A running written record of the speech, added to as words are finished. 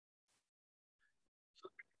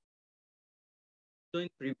So in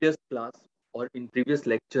previous class or in previous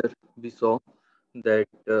lecture, we saw that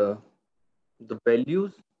the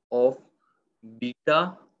values of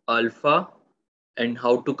beta, alpha, and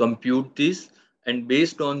how to compute this. And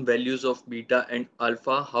based on values of beta and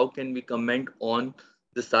alpha, how can we comment on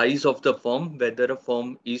the size of the firm, whether a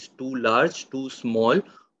firm is too large, too small,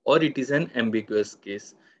 or it is an ambiguous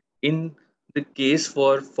case. In the case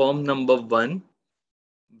for firm number 1,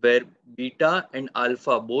 where beta and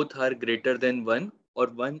alpha both are greater than 1 or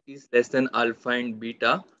 1 is less than alpha and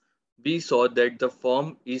beta, we saw that the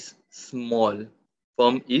firm is small.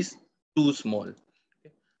 Firm is too small.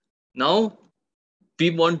 Now we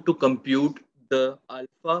want to compute the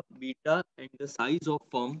alpha, beta, and the size of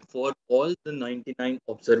firm for all the 99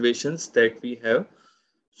 observations that we have.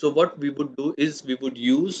 So what we would do is we would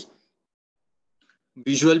use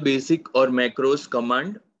Visual Basic or macros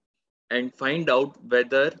command and find out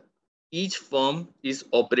whether each firm is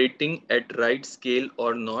operating at right scale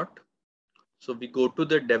or not. So we go to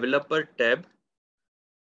the developer tab,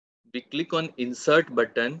 we click on insert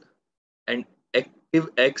button and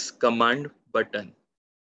ActiveX command button,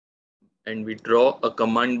 and we draw a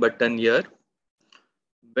command button here.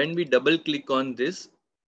 When we double click on this,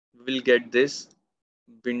 we will get this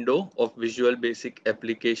window of Visual Basic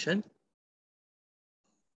application.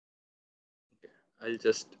 Okay, I'll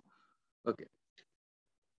just, okay.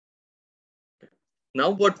 Now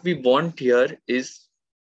what we want here is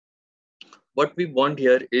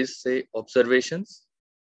say observations,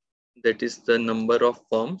 that is the number of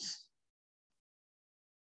firms.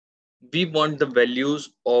 We want the values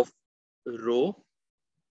of rho,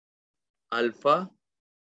 alpha,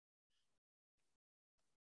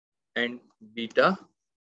 and beta,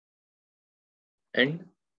 and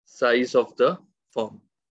size of the firm.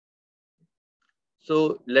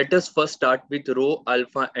 So let us first start with rho,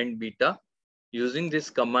 alpha, and beta using this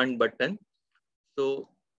command button. So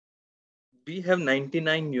we have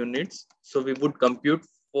 99 units. So we would compute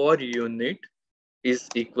for unit is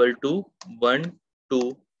equal to 1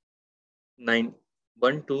 to 99,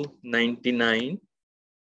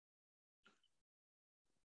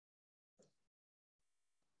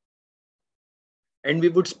 and we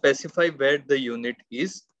would specify where the unit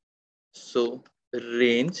is. So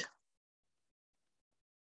range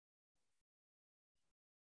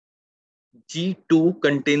G2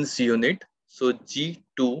 contains unit. So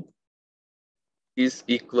G2 is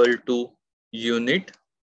equal to unit.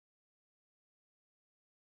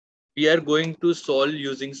 We are going to solve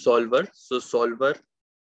using solver. So solver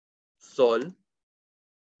solve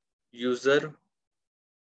user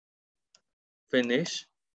finish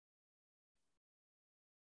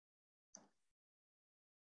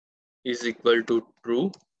is equal to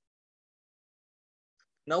true.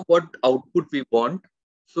 Now what output we want?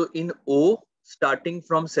 So in O, starting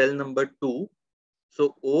from cell number 2,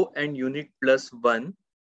 so O and unit plus 1,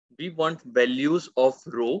 we want values of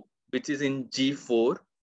row, which is in G4.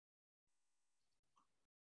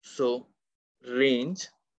 So range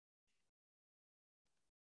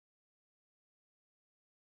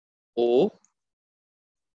O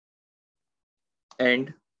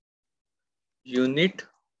and unit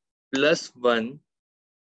plus 1,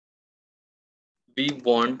 we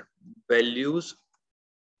want values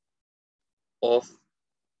of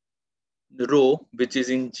the row, which is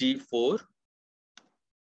in G4.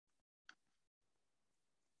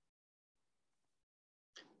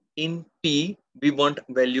 In P, we want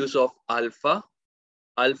values of alpha.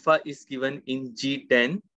 Alpha is given in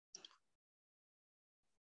G10.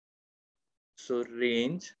 So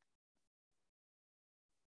range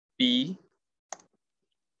P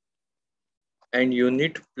and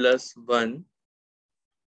unit plus 1,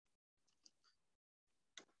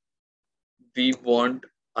 we want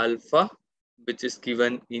alpha, which is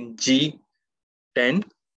given in G10.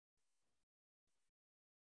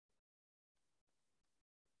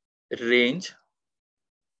 Range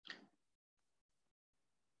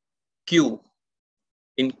Q.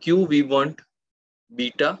 In Q, we want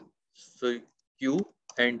beta. So Q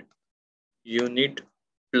and unit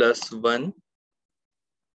plus 1,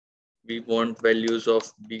 we want values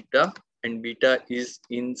of beta, and beta is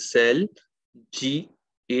in cell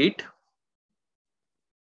G8.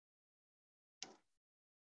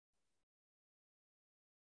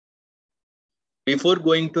 Before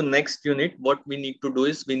going to next unit, what we need to do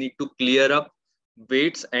is we need to clear up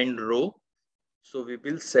weights and row. So we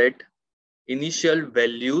will set initial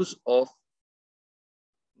values of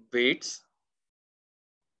weights.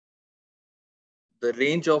 The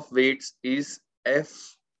range of weights is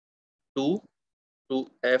F2 to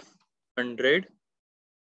F100,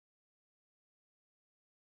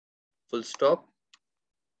 full stop.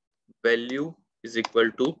 Value is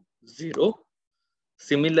equal to 0.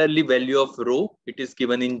 Similarly, value of row, it is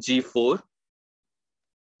given in G4.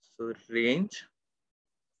 So range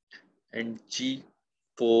and G4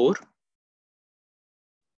 full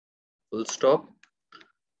stop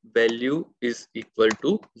value is equal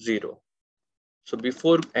to 0. So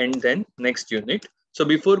before and then next unit. So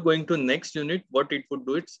before going to next unit, what it would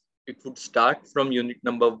do, it would start from unit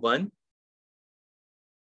number 1,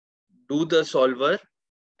 do the solver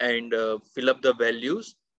and fill up the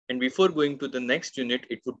values. And before going to the next unit,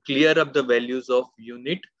 it would clear up the values of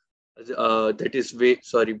unit, that is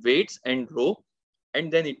weights and row,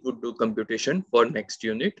 and then it would do computation for next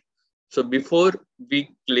unit. So before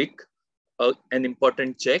we click an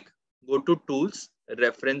important check, go to tools,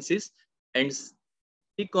 references, and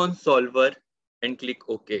click on solver and click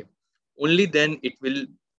OK. Only then it will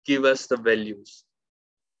give us the values.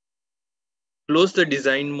 Close the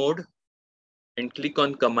design mode and click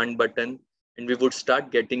on command button, and we would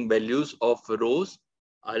start getting values of rows,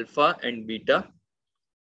 alpha and beta.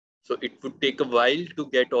 So it would take a while to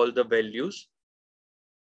get all the values.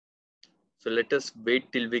 So let us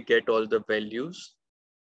wait till we get all the values.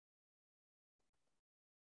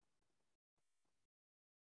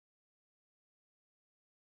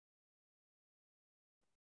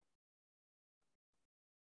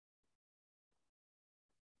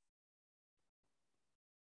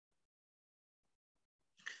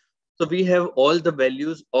 So we have all the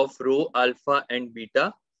values of row, alpha and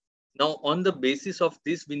beta. Now on the basis of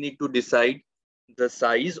this, we need to decide the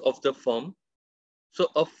size of the form. So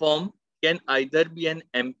a form can either be an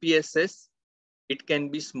MPSS, it can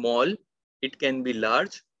be small, it can be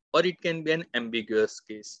large, or it can be an ambiguous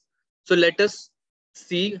case. So let us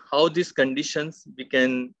see how these conditions we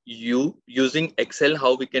can use using Excel,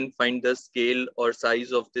 how we can find the scale or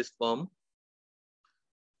size of this form.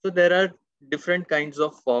 So there are different kinds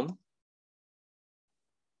of form: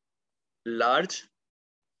 large,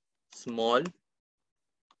 small,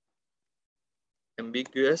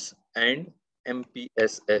 ambiguous, and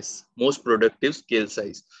MPSS, most productive scale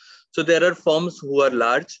size. So there are forms who are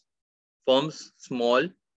large, forms small,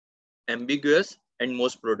 ambiguous, and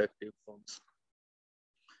most productive forms.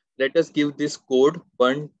 Let us give this code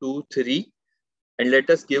 1, 2, 3, and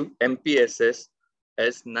let us give MPSS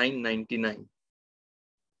as 999.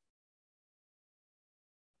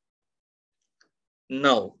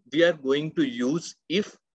 Now we are going to use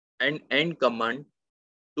if and AND command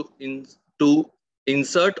to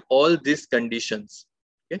insert all these conditions.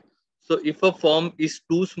 Okay. So if a form is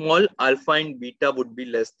too small, alpha and beta would be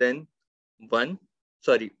less than 1.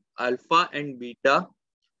 Sorry, alpha and beta,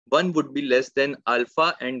 1 would be less than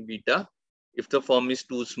alpha and beta if the form is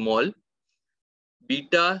too small.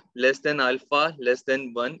 Beta less than alpha less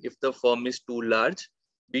than 1 if the form is too large.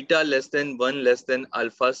 Beta less than 1 less than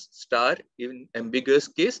alpha star in ambiguous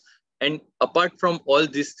case. And apart from all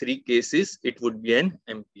these three cases, it would be an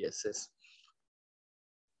MPSS.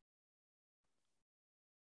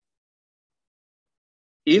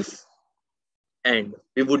 If and,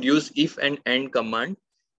 we would use if and AND command.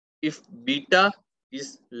 If beta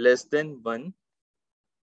is less than 1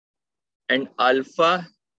 and alpha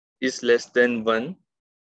is less than 1,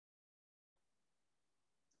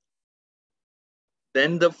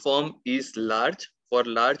 then the form is large. For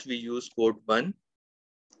large, we use code 1.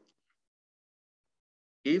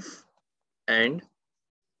 If and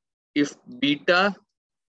if beta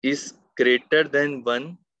is greater than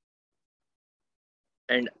 1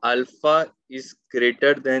 and alpha is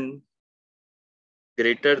greater than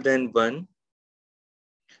 1,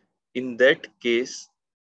 in that case,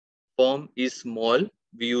 form is small.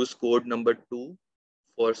 We use code number 2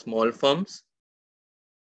 for small forms.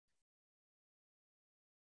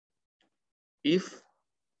 If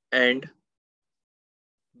and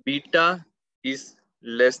beta is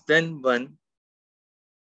less than 1,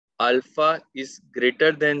 alpha is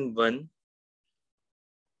greater than 1,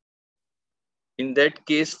 in that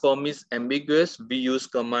case form is ambiguous. We use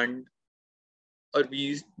command or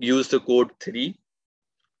we use the code 3.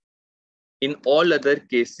 In all other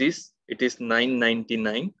cases, it is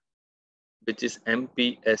 999, which is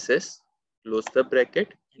MPSS. Close the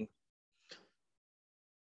bracket.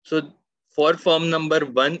 So for form number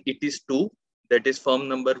 1, it is 2. That is form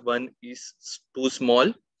number 1 is too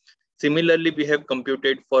small. Similarly, we have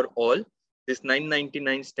computed for all. This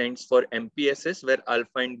 999 stands for MPSS, where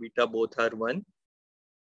alpha and beta both are 1.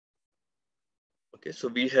 Okay, so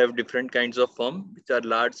we have different kinds of form which are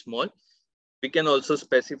large, small. We can also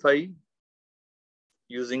specify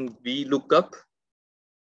using VLOOKUP.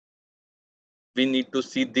 We need to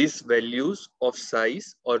see these values of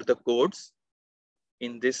size or the codes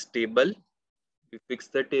in this table. We fix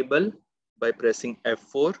the table, by pressing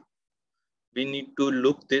F4. We need to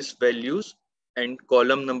look these values and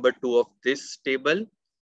column number 2 of this table.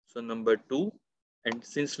 So number 2, and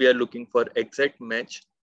since we are looking for exact match,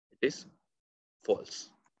 it is false.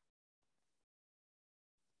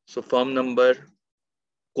 So firm number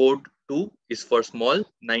code 2 is for small,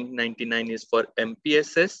 999 is for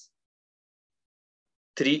MPSS,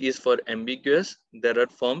 3 is for ambiguous. There are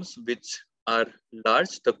firms which are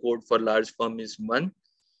large. The code for large firm is 1.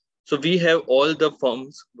 So we have all the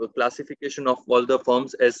firms, the classification of all the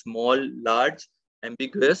firms as small, large,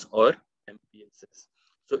 ambiguous, or MPSS.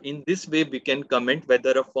 So in this way, we can comment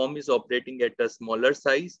whether a firm is operating at a smaller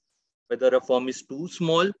size, whether a firm is too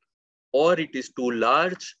small, or it is too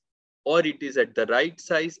large, or it is at the right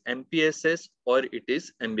size, MPSS, or it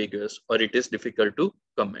is ambiguous, or it is difficult to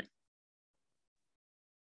comment.